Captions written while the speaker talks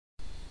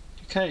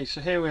Okay,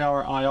 so here we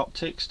are at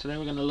iOptics. Today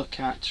we're going to look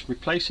at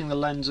replacing the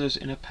lenses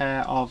in a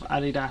pair of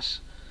Adidas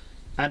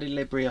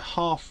Adilibria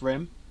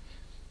Halfrim.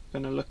 We're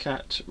going to look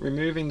at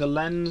removing the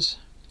lens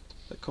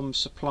that comes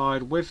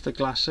supplied with the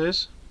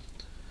glasses,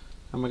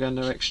 and we're going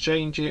to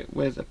exchange it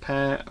with a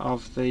pair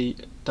of the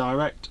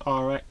Adidas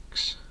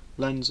Rx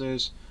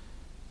lenses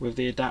with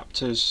the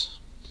adapters.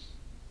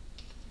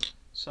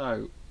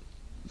 So,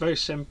 very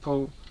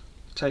simple.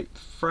 Take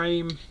the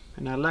frame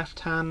in our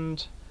left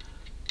hand,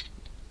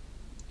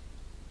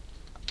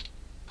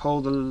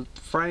 pull the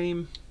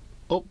frame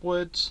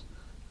upwards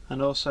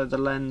and also the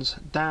lens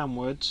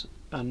downwards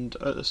and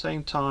at the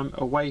same time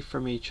away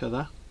from each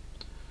other.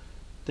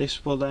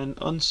 This will then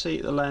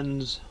unseat the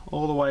lens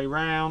all the way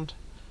round,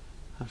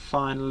 and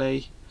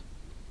finally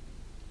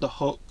the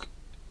hook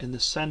in the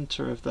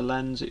centre of the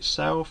lens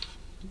itself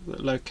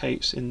that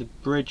locates in the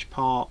bridge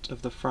part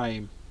of the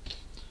frame.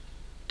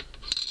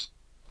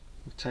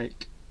 We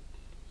take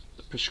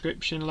the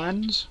prescription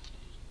lens.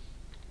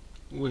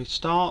 We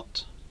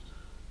start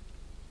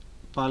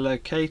by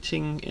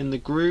locating in the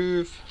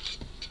groove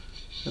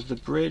of the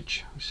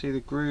bridge. We see the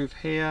groove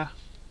here.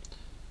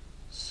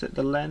 Sit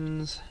the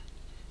lens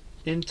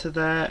into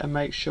there and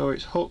make sure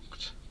it's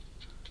hooked.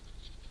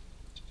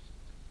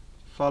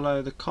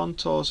 Follow the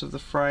contours of the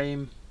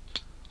frame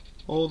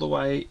all the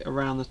way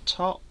around the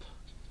top,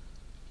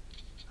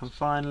 and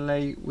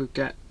finally we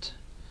get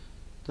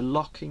the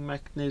locking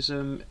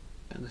mechanism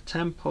and the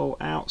temple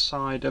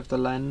outside of the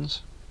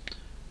lens,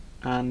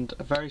 and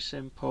a very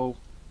simple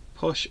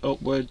push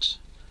upwards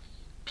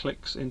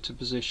clicks into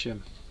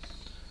position.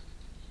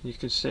 You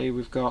can see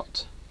we've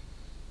got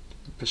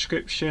the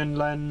prescription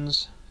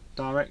lens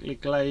directly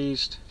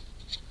glazed,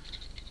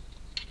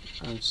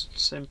 and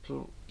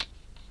simple.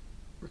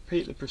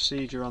 Repeat the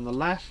procedure on the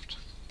left.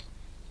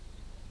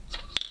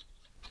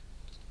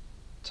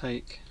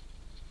 Take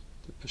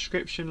the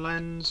prescription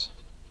lens,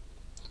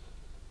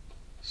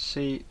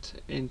 seat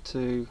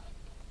into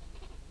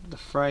the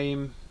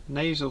frame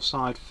nasal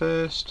side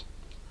first,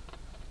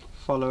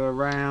 follow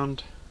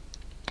around,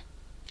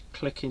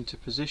 click into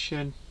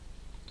position.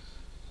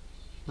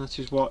 That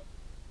is what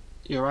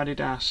your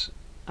Adidas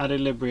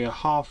Adilibria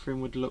Halfrim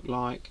would look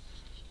like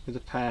with a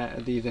pair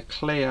of either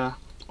clear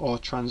or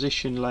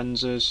transition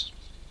lenses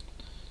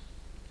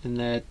in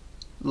their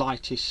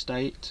lightest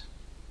state,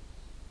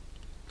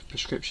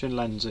 prescription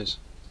lenses.